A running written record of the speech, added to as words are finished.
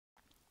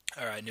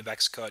All right, New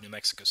Mexico at New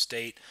Mexico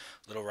State.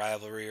 Little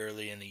rivalry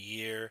early in the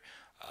year.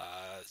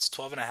 It's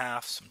 12 and a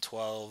half, some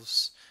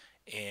 12s,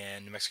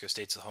 and New Mexico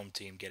State's the home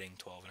team getting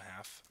 12 and a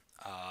half.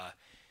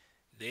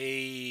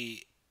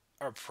 They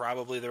are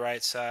probably the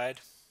right side.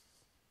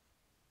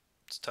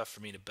 It's tough for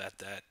me to bet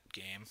that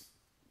game.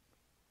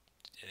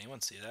 Did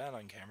anyone see that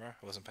on camera?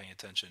 I wasn't paying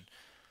attention,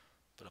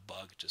 but a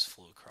bug just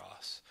flew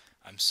across.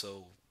 I'm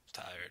so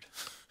tired.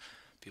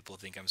 People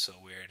think I'm so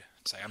weird.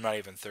 It's like I'm not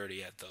even 30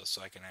 yet though,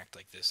 so I can act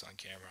like this on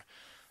camera.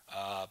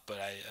 But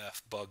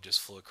a bug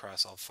just flew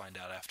across. I'll find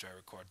out after I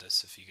record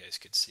this if you guys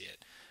could see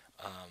it.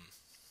 Um,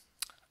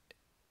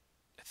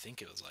 I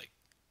think it was like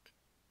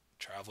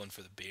traveling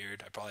for the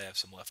beard. I probably have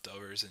some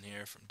leftovers in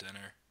here from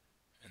dinner,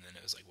 and then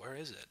it was like, where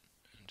is it?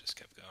 And just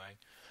kept going.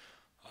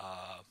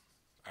 All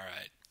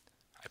right,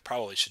 I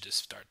probably should just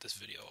start this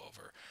video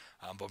over,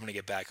 but I'm gonna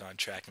get back on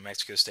track. New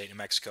Mexico State, New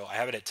Mexico. I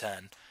have it at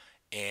 10,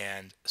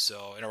 and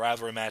so in a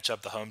rivalry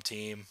matchup, the home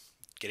team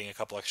getting a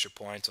couple extra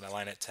points, and I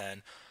line at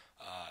 10.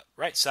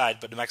 Right side,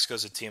 but New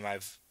Mexico's a team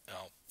I've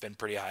been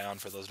pretty high on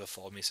for those that have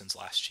followed me since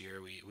last year.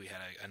 We had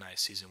a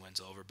nice season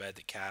wins over bet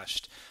that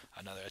cashed.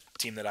 Another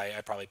team that I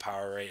probably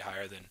power rate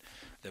higher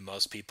than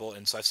most people.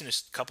 And so I've seen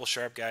a couple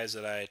sharp guys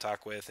that I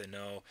talk with and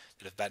know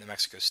that have bet New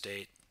Mexico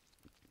State.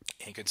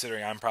 And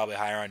considering I'm probably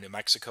higher on New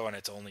Mexico and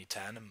it's only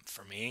 10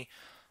 for me,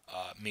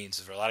 means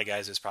for a lot of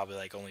guys it's probably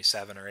like only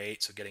 7 or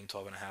 8. So getting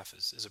 12 and a half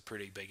is a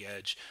pretty big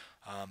edge.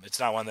 It's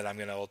not one that I'm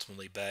going to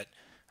ultimately bet.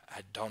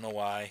 I don't know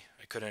why.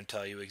 I couldn't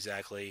tell you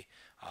exactly.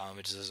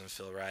 It just doesn't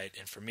feel right.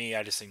 And for me,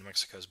 I just think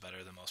Mexico is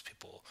better than most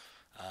people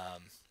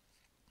um,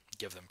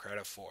 give them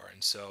credit for.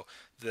 And so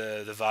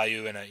the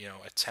value in a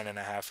 10 and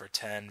a half or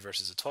 10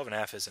 versus a 12 and a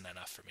half isn't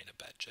enough for me to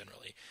bet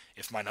generally.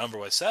 If my number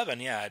was 7,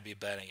 yeah, I'd be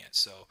betting it.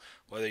 So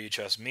whether you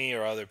trust me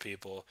or other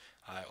people,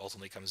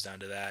 ultimately comes down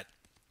to that.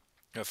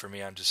 For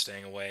me, I'm just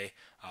staying away.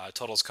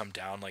 Totals come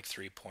down like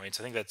 3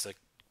 points. I think that's a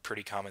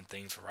pretty common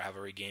thing for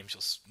rivalry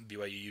games.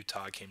 BYU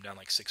Utah came down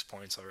like 6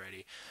 points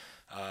already.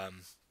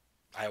 Um,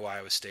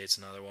 Iowa State's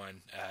another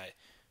one.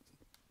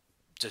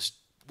 Just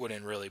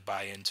wouldn't really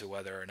buy into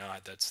whether or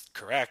not that's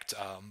correct.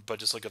 But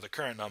just look at the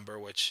current number,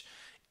 which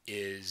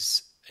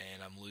is,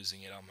 and I'm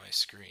losing it on my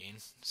screen,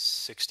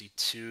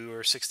 62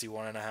 or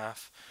 61 and a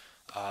half.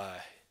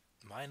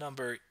 My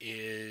number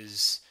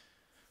is,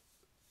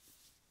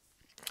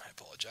 I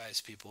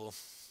apologize, people.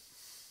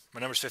 My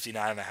number's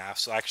 59 and a half.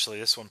 So actually,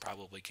 this one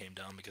probably came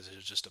down because it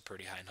was just a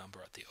pretty high number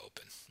at the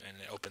open, and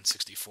it opened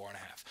 64 and a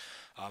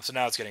half. So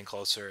now it's getting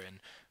closer, and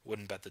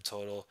wouldn't bet the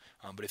total.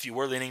 But if you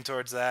were leaning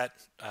towards that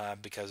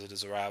because it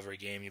is a rivalry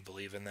game, you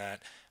believe in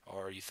that,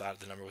 or you thought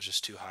the number was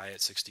just too high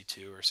at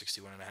 62 or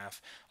 61 and a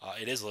half,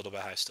 it is a little bit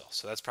high still.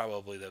 So that's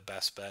probably the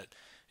best bet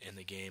in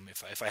the game.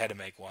 If I had to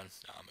make one,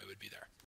 it would be there.